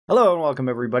Hello and welcome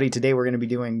everybody. Today we're going to be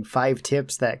doing 5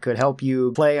 tips that could help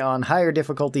you play on higher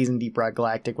difficulties in Deep Rock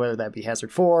Galactic, whether that be Hazard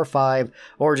 4, 5,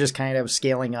 or just kind of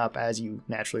scaling up as you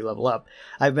naturally level up.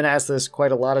 I've been asked this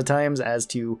quite a lot of times as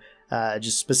to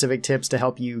just specific tips to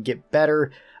help you get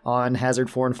better on Hazard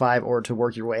 4 and 5, or to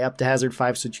work your way up to Hazard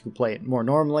 5 so that you can play it more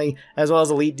normally, as well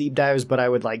as Elite Deep Dives, but I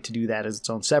would like to do that as its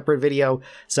own separate video.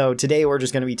 So today we're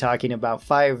just going to be talking about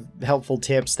 5 helpful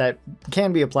tips that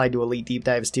can be applied to Elite Deep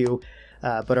Dives too,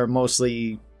 but are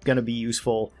mostly going to be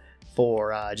useful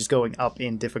for just going up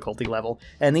in difficulty level.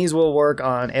 And these will work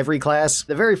on every class.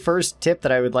 The very first tip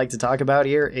that I would like to talk about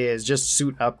here is just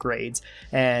suit upgrades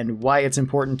and why it's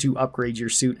important to upgrade your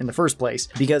suit in the first place.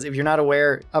 Because if you're not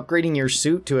aware, upgrading your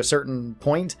suit to a certain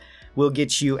point will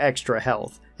get you extra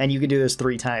health. And you can do this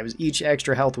 3 times. Each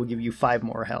extra health will give you 5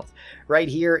 more health. Right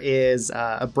here is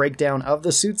a breakdown of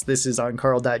the suits. This is on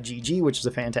Karl.gg, which is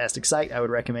a fantastic site. I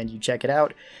would recommend you check it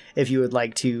out if you would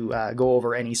like to go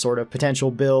over any sort of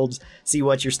potential builds, see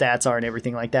what your stats are and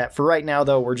everything like that. For right now,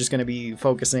 though, we're just going to be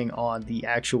focusing on the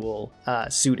actual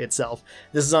suit itself.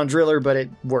 This is on Driller, but it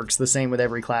works the same with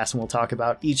every class, and we'll talk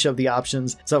about each of the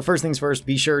options. So first things first,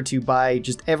 be sure to buy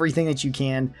just everything that you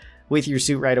can with your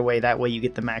suit right away. That way you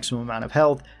get the maximum amount of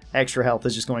health. Extra health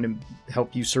is just going to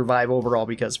help you survive overall,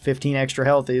 because 15 extra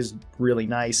health is really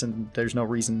nice and there's no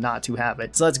reason not to have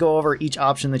it. So let's go over each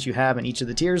option that you have in each of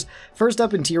the tiers. First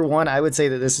up in tier 1, I would say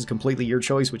that this is completely your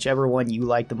choice. Whichever one you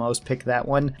like the most, pick that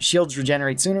one. Shields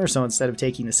regenerate sooner, so instead of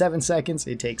taking the 7 seconds,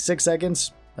 it takes 6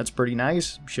 seconds. That's pretty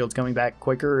nice. Shields coming back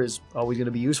quicker is always going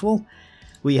to be useful.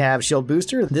 We have Shield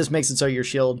Booster. This makes it so your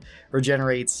shield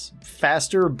regenerates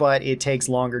faster, but it takes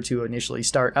longer to initially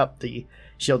start up the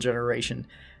shield generation.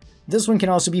 This one can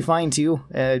also be fine too.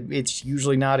 It's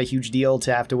usually not a huge deal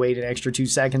to have to wait an extra 2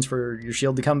 seconds for your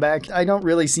shield to come back. I don't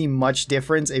really see much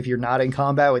difference if you're not in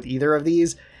combat with either of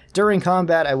these. During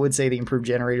combat, I would say the improved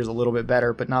generator is a little bit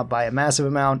better, but not by a massive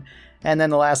amount. And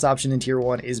then the last option in tier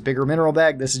 1 is Bigger Mineral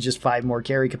Bag. This is just 5 more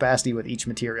carry capacity with each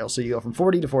material, so you go from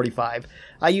 40 to 45.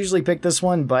 I usually pick this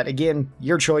one, but again,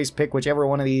 your choice. Pick whichever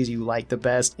one of these you like the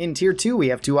best. In tier 2, we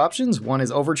have 2 options. One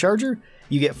is Overcharger.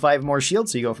 You get 5 more shield,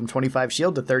 so you go from 25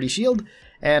 shield to 30 shield.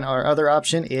 And our other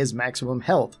option is Maximum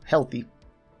Health, Healthy.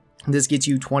 This gets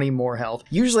you 20 more health.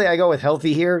 Usually I go with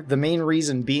Healthy here. The main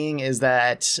reason being is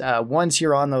that once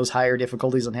you're on those higher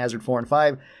difficulties on Hazard 4 and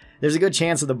 5, there's a good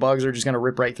chance that the bugs are just going to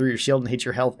rip right through your shield and hit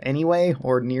your health anyway,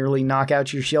 or nearly knock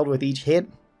out your shield with each hit.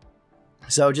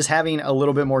 So just having a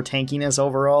little bit more tankiness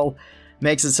overall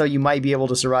makes it so you might be able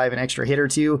to survive an extra hit or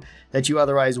 2 that you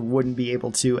otherwise wouldn't be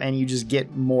able to, and you just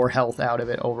get more health out of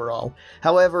it overall.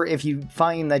 However, if you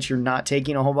find that you're not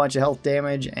taking a whole bunch of health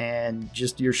damage and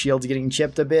just your shield's getting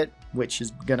chipped a bit, which is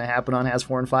going to happen on Haz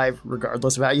 4 and 5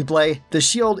 regardless of how you play, the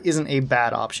shield isn't a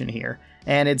bad option here.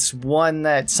 And it's one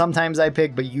that sometimes I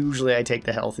pick, but usually I take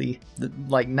the Healthy.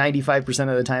 Like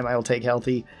 95% of the time I will take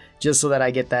Healthy, just so that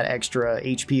I get that extra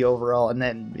HP overall. And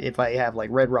then if I have like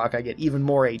Red Rock, I get even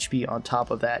more HP on top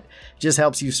of that. Just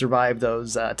helps you survive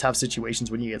those tough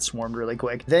situations when you get swarmed really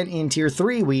quick. Then in tier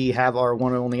 3, we have our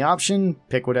one and only option.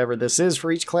 Pick whatever this is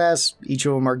for each class. Each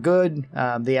of them are good.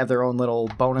 They have their own little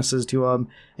bonuses to them.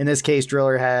 In this case,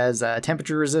 Driller has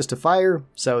temperature resist to fire,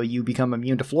 so you become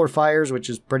immune to floor fires, which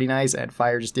is pretty nice, and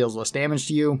fire just deals less damage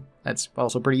to you. That's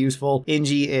also pretty useful.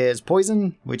 Inji is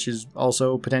poison, which is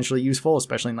also potentially useful,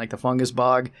 especially in like the fungus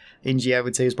bog. Inji, I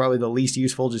would say, is probably the least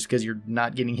useful just because you're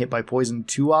not getting hit by poison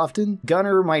too often.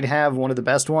 Gunner might have one of the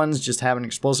best ones, just have an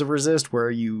explosive resist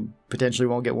where you potentially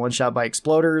won't get one shot by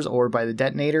exploders or by the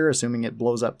detonator, assuming it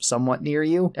blows up somewhat near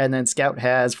you. And then Scout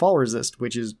has fall resist,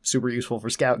 which is super useful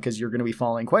for Scout because you're going to be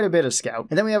falling quite a bit of Scout.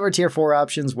 And then we have our tier 4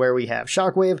 options where we have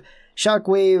Shockwave.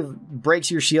 Shockwave breaks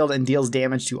your shield and deals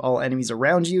damage to all enemies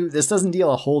around you. This doesn't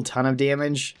deal a whole ton of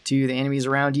damage to the enemies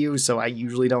around you, so I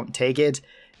usually don't take it.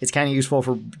 It's kind of useful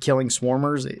for killing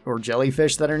swarmers or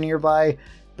jellyfish that are nearby,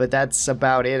 but that's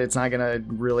about it. It's not going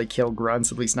to really kill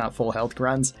grunts, at least not full health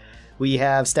grunts. We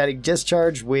have Static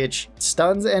Discharge, which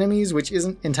stuns enemies, which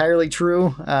isn't entirely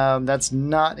true. That's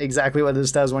not exactly what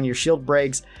this does. When your shield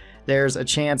breaks, there's a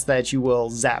chance that you will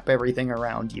zap everything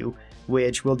around you,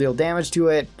 which will deal damage to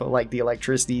it, but like the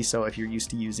electricity, so if you're used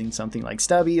to using something like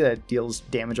Stubby that deals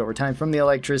damage over time from the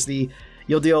electricity,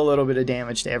 you'll deal a little bit of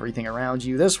damage to everything around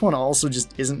you. This one also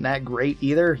just isn't that great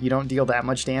either. You don't deal that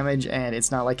much damage, and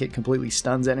it's not like it completely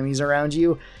stuns enemies around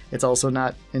you. It's also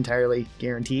not entirely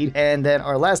guaranteed. And then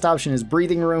our last option is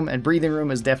Breathing Room, and Breathing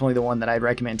Room is definitely the one that I'd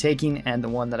recommend taking, and the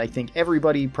one that I think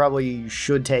everybody probably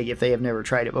should take if they have never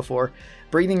tried it before.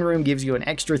 Breathing Room gives you an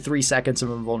extra 3 seconds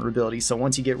of invulnerability, so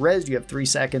once you get rezzed, you have 3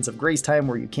 seconds of grace time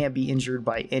where you can't be injured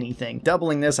by anything.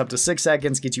 Doubling this up to 6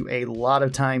 seconds gets you a lot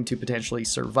of time to potentially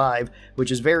survive,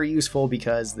 which is very useful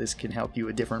because this can help you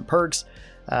with different perks.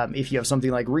 If you have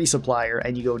something like Resupplier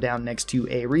and you go down next to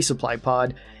a resupply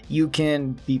pod, you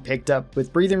can be picked up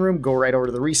with Breathing Room, go right over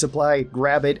to the resupply,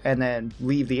 grab it, and then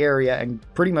leave the area and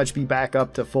pretty much be back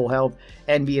up to full health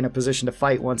and be in a position to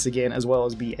fight once again, as well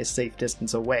as be a safe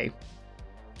distance away.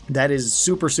 That is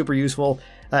super, super useful.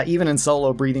 Even in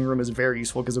solo, Breathing Room is very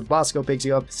useful because if Bosco picks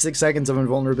you up, 6 seconds of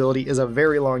invulnerability is a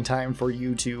very long time for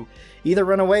you to either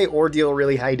run away or deal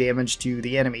really high damage to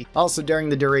the enemy. Also, during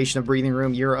the duration of Breathing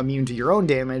Room, you're immune to your own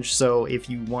damage, so if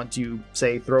you want to,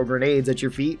 say, throw grenades at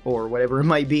your feet or whatever it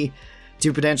might be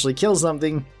to potentially kill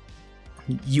something,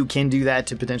 you can do that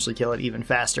to potentially kill it even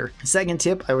faster. Second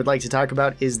tip I would like to talk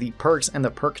about is the perks and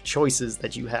the perk choices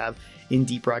that you have in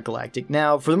Deep Rock Galactic.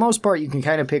 Now, for the most part, you can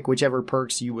kind of pick whichever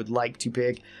perks you would like to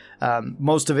pick.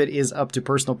 Most of it is up to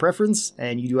personal preference,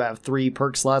 and you do have 3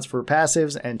 perk slots for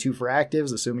passives and 2 for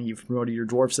actives, assuming you've promoted your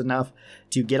dwarfs enough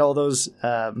to get all those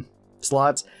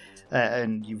slots.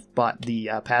 And you've bought the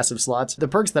passive slots. The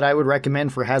perks that I would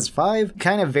recommend for Has 5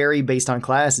 kind of vary based on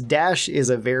class. Dash is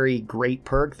a very great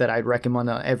perk that I'd recommend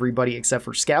on everybody except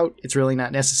for Scout. It's really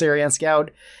not necessary on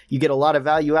Scout. You get a lot of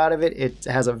value out of it. It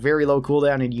has a very low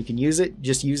cooldown and you can use it.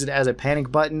 Just use it as a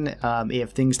panic button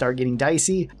if things start getting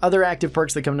dicey. Other active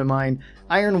perks that come to mind,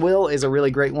 Iron Will is a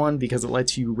really great one because it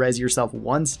lets you res yourself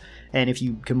once, and if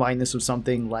you combine this with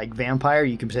something like Vampire,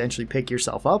 you can potentially pick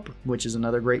yourself up, which is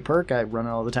another great perk. I run it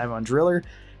all the time on Driller,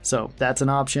 so that's an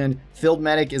option. Field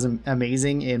Medic is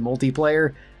amazing in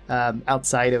multiplayer.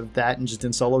 Outside of that and just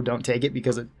in solo, don't take it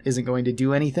because it isn't going to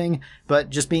do anything, but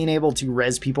just being able to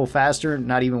res people faster,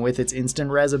 not even with its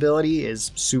instant res ability,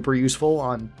 is super useful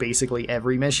on basically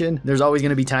every mission. There's always going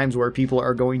to be times where people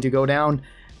are going to go down,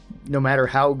 no matter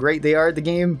how great they are at the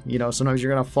game. You know, sometimes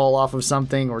you're going to fall off of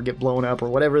something or get blown up or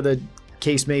whatever the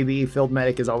case may be. Field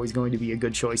Medic is always going to be a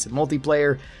good choice in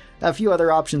multiplayer. A few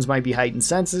other options might be Heightened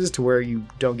Senses, to where you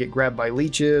don't get grabbed by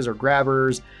leeches or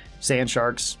grabbers, sand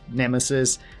sharks,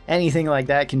 nemesis, anything like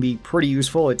that can be pretty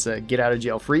useful. It's a get out of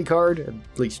jail free card,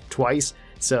 at least twice,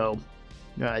 so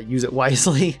use it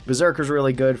wisely. Berserker's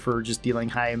really good for just dealing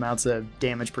high amounts of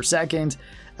damage per second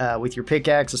with your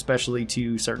pickaxe, especially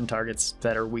to certain targets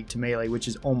that are weak to melee, which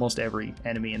is almost every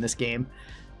enemy in this game.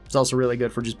 It's also really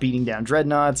good for just beating down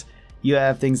dreadnoughts. You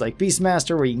have things like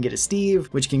Beastmaster, where you can get a Steve,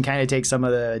 which can kind of take some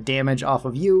of the damage off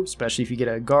of you, especially if you get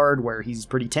a guard where he's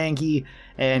pretty tanky,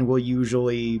 and will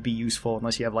usually be useful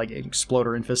unless you have like an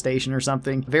Exploder Infestation or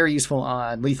something. Very useful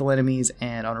on lethal enemies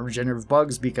and on regenerative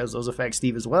bugs because those affect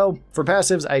Steve as well. For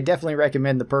passives, I definitely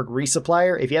recommend the perk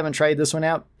Resupplier. If you haven't tried this one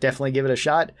out, definitely give it a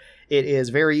shot. It is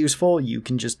very useful. You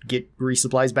can just get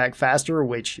resupplies back faster,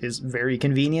 which is very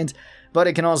convenient. But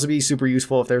it can also be super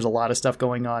useful if there's a lot of stuff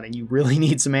going on and you really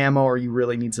need some ammo or you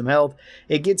really need some health.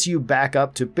 It gets you back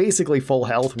up to basically full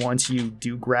health once you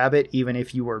do grab it, even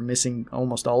if you were missing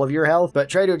almost all of your health. But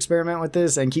try to experiment with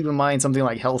this and keep in mind something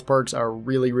like health perks are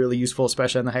really, really useful,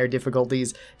 especially on the higher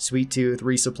difficulties. Sweet Tooth,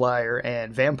 Resupplier,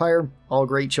 and Vampire, all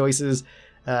great choices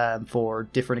for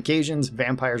different occasions.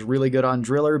 Vampire's really good on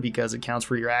Driller because it counts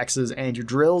for your axes and your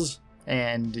drills,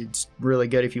 and it's really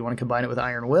good if you want to combine it with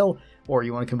Iron Will, or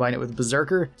you want to combine it with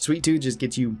Berserker. Sweet Tooth just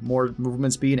gets you more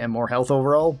movement speed and more health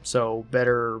overall, so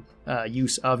better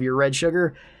use of your red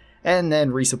sugar. And then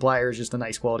Resupplier is just a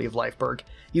nice quality of life perk.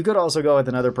 You could also go with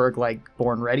another perk like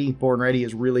Born Ready. Born Ready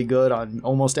is really good on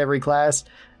almost every class,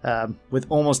 with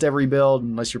almost every build,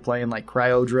 unless you're playing like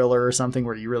Cryo Driller or something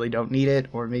where you really don't need it,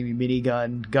 or maybe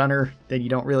Minigun Gunner, then you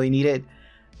don't really need it.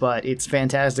 But it's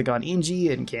fantastic on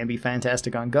Inji and can be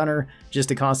fantastic on Gunner, just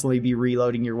to constantly be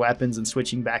reloading your weapons and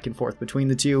switching back and forth between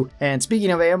the two. And speaking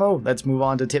of ammo, let's move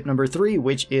on to tip number 3,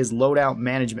 which is loadout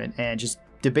management, and just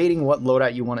debating what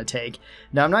loadout you want to take.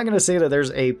 Now, I'm not going to say that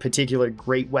there's a particular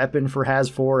great weapon for Has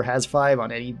 4 or Has 5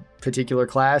 on any particular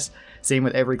class. Same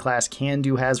with every class can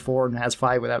do Has 4 and Has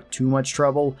 5 without too much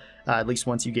trouble, at least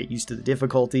once you get used to the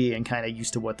difficulty and kind of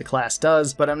used to what the class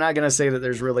does. But I'm not going to say that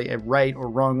there's really a right or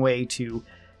wrong way to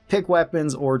pick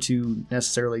weapons or to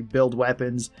necessarily build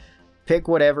weapons. Pick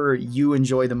whatever you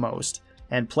enjoy the most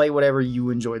and play whatever you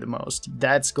enjoy the most.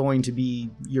 That's going to be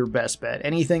your best bet.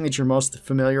 Anything that you're most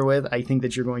familiar with, I think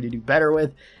that you're going to do better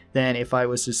with than if I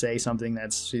was to say something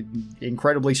that's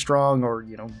incredibly strong or,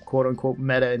 you know, quote unquote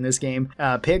meta in this game.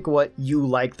 Pick what you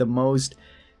like the most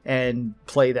and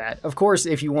play that. Of course,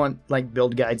 if you want like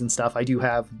build guides and stuff, I do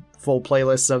have full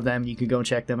playlists of them. You can go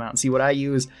check them out and see what I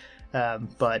use.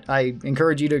 But I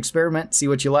encourage you to experiment, see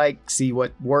what you like, see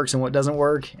what works and what doesn't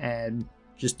work, and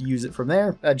just use it from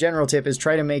there. A general tip is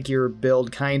try to make your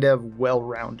build kind of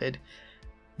well-rounded.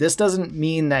 This doesn't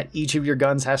mean that each of your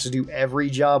guns has to do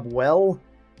every job well,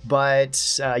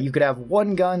 but you could have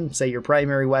one gun, say your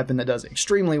primary weapon, that does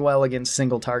extremely well against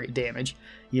single target damage.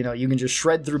 You know, you can just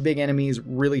shred through big enemies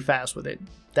really fast with it.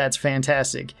 That's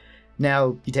fantastic.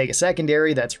 Now, you take a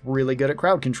secondary that's really good at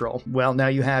crowd control. Well, now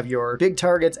you have your big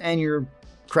targets and your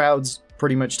crowds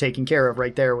pretty much taken care of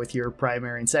right there with your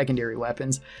primary and secondary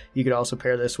weapons. You could also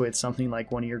pair this with something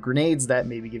like one of your grenades that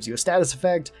maybe gives you a status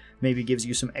effect, maybe gives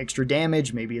you some extra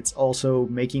damage, maybe it's also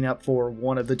making up for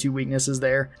one of the two weaknesses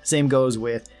there. Same goes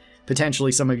with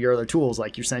potentially some of your other tools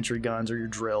like your sentry guns or your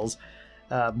drills,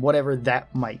 whatever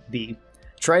that might be.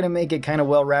 Try to make it kind of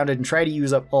well-rounded and try to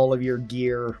use up all of your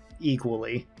gear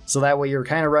equally. So that way you're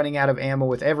kind of running out of ammo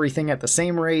with everything at the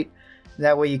same rate.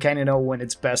 That way you kind of know when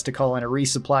it's best to call in a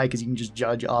resupply because you can just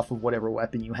judge off of whatever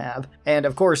weapon you have. And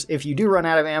of course, if you do run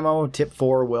out of ammo, tip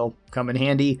 4 will come in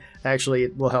handy. Actually,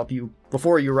 it will help you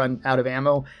before you run out of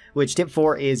ammo, which tip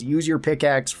 4 is use your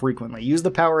pickaxe frequently. Use the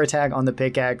power attack on the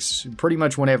pickaxe pretty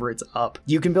much whenever it's up.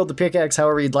 You can build the pickaxe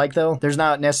however you'd like though. There's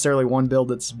not necessarily one build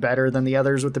that's better than the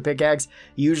others with the pickaxe.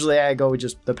 Usually I go with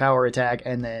just the power attack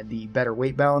and then the better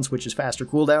weight balance, which is faster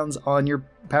cooldowns on your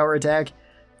power attack.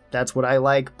 That's what I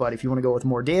like, but if you want to go with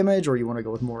more damage or you want to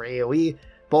go with more AoE,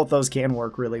 both those can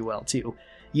work really well too.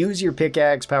 Use your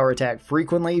pickaxe power attack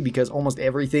frequently because almost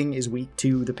everything is weak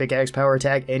to the pickaxe power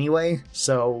attack anyway,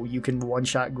 so you can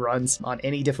one-shot grunts on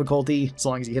any difficulty as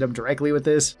long as you hit them directly with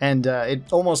this, and it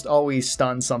almost always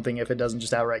stuns something if it doesn't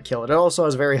just outright kill it. It also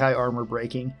has very high armor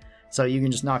breaking, so you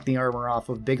can just knock the armor off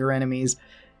of bigger enemies.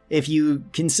 If you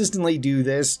consistently do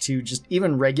this to just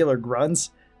even regular grunts,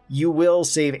 you will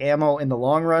save ammo in the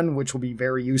long run, which will be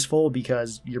very useful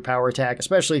because your power attack,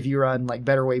 especially if you run like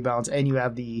better weight balance and you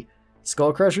have the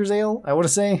Skull Crusher's Ale, I want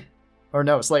to say, or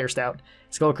no, Slayer Stout.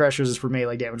 Skull Crushers is for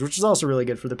melee damage, which is also really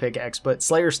good for the pickaxe, but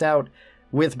Slayer Stout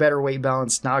with better weight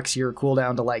balance knocks your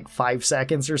cooldown to like 5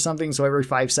 seconds or something, so every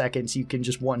 5 seconds you can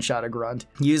just one-shot a grunt.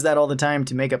 Use that all the time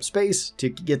to make up space, to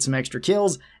get some extra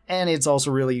kills, and it's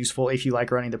also really useful if you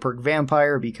like running the perk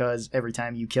Vampire, because every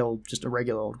time you kill just a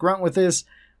regular old grunt with this,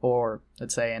 or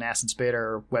let's say an acid spitter,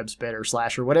 or web spitter,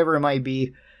 slasher, whatever it might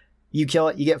be, you kill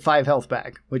it, you get 5 health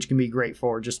back, which can be great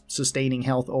for just sustaining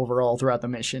health overall throughout the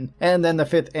mission. And then the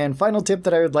 5th and final tip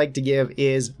that I would like to give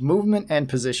is movement and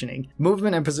positioning.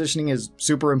 Movement and positioning is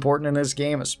super important in this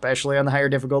game, especially on the higher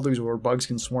difficulties where bugs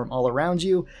can swarm all around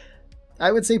you.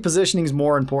 I would say positioning is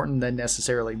more important than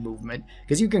necessarily movement,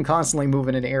 because you can constantly move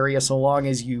in an area so long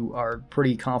as you are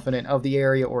pretty confident of the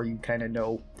area or you kind of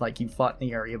know like you fought in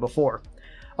the area before.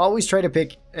 Always try to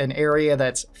pick an area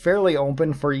that's fairly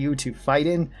open for you to fight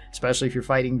in, especially if you're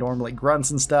fighting normally grunts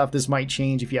and stuff. This might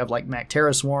change if you have like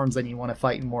Mactera swarms, then you want to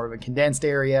fight in more of a condensed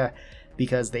area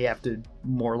because they have to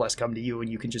more or less come to you and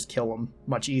you can just kill them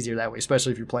much easier that way,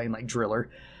 especially if you're playing like Driller.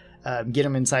 Get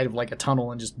them inside of like a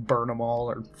tunnel and just burn them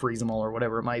all or freeze them all or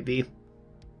whatever it might be.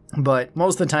 But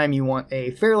most of the time you want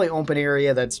a fairly open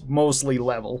area that's mostly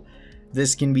level.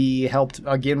 This can be helped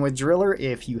again with Driller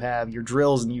if you have your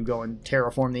drills and you go and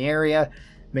terraform the area.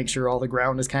 Make sure all the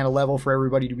ground is kind of level for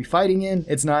everybody to be fighting in.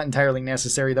 It's not entirely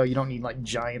necessary though. You don't need like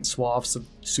giant swaths of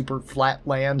super flat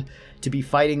land to be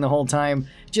fighting the whole time.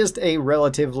 Just a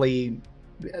relatively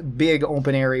big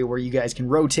open area where you guys can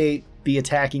rotate, be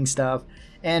attacking stuff,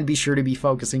 and be sure to be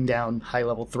focusing down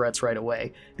high-level threats right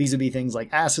away. These would be things like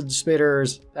acid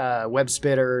spitters, web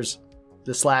spitters,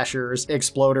 the slashers,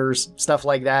 exploders, stuff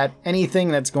like that. Anything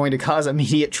that's going to cause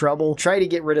immediate trouble, try to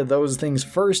get rid of those things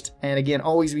first. And again,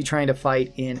 always be trying to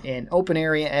fight in an open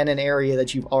area and an area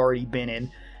that you've already been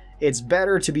in. It's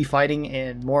better to be fighting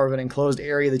in more of an enclosed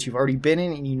area that you've already been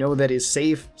in and you know that is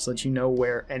safe so that you know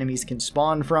where enemies can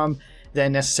spawn from,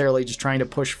 than necessarily just trying to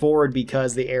push forward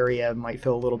because the area might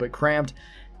feel a little bit cramped.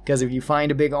 Because if you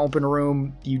find a big open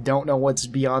room, you don't know what's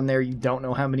beyond there, you don't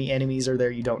know how many enemies are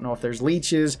there, you don't know if there's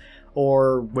leeches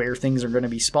or where things are going to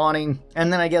be spawning.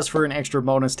 And then I guess for an extra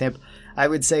bonus tip, I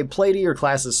would say play to your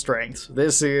class's strengths.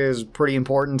 This is pretty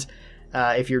important.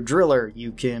 If you're Driller,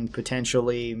 you can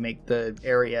potentially make the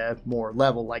area more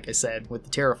level, like I said, with the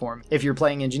terraform. If you're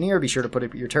playing Engineer, be sure to put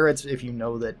up your turrets if you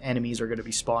know that enemies are going to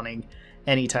be spawning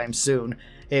anytime soon.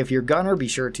 If you're Gunner, be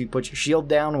sure to put your shield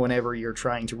down whenever you're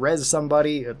trying to res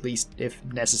somebody, at least if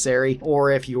necessary,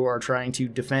 or if you are trying to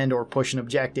defend or push an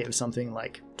objective, something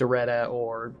like Doretta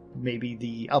or maybe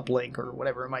the uplink or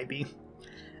whatever it might be.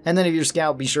 And then if you're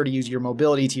Scout, be sure to use your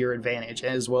mobility to your advantage,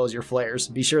 as well as your flares.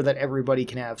 Be sure that everybody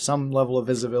can have some level of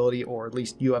visibility, or at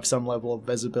least you have some level of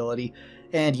visibility,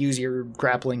 and use your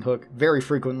grappling hook very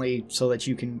frequently so that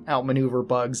you can outmaneuver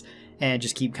bugs and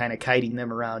just keep kind of kiting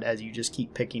them around as you just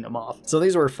keep picking them off. So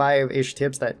these were 5-ish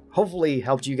tips that hopefully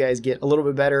helped you guys get a little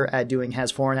bit better at doing Has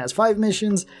 4 and Has 5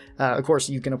 missions. Of course,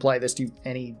 you can apply this to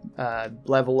any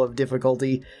level of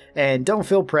difficulty, and don't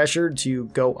feel pressured to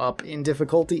go up in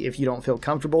difficulty if you don't feel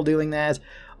comfortable doing that,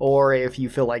 or if you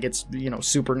feel like it's, you know,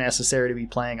 super necessary to be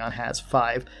playing on Has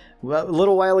 5. Well, a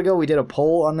little while ago, we did a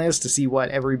poll on this to see what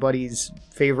everybody's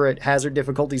favorite hazard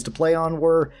difficulties to play on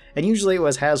were, and usually it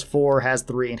was Has 4, Has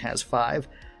 3, and Has 5,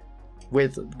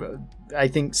 with, I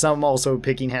think, some also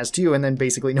picking Has 2, and then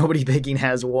basically nobody picking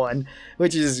Has 1,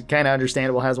 which is kind of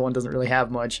understandable. Has 1 doesn't really have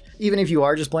much. Even if you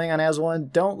are just playing on Has 1,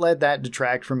 don't let that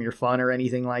detract from your fun or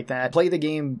anything like that. Play the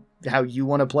game how you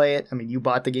want to play it. I mean, you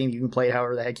bought the game, you can play it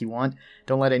however the heck you want.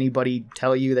 Don't let anybody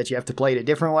tell you that you have to play it a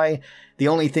different way. The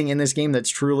only thing in this game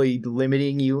that's truly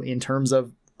limiting you in terms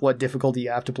of what difficulty you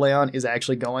have to play on is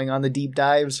actually going on the deep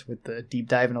dives, with the deep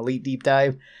dive and elite deep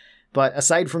dive. But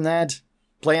aside from that,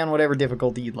 play on whatever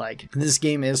difficulty you'd like. This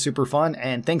game is super fun,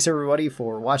 and thanks everybody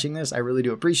for watching this. I really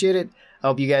do appreciate it. I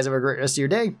hope you guys have a great rest of your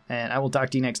day, and I will talk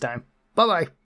to you next time. Bye-bye!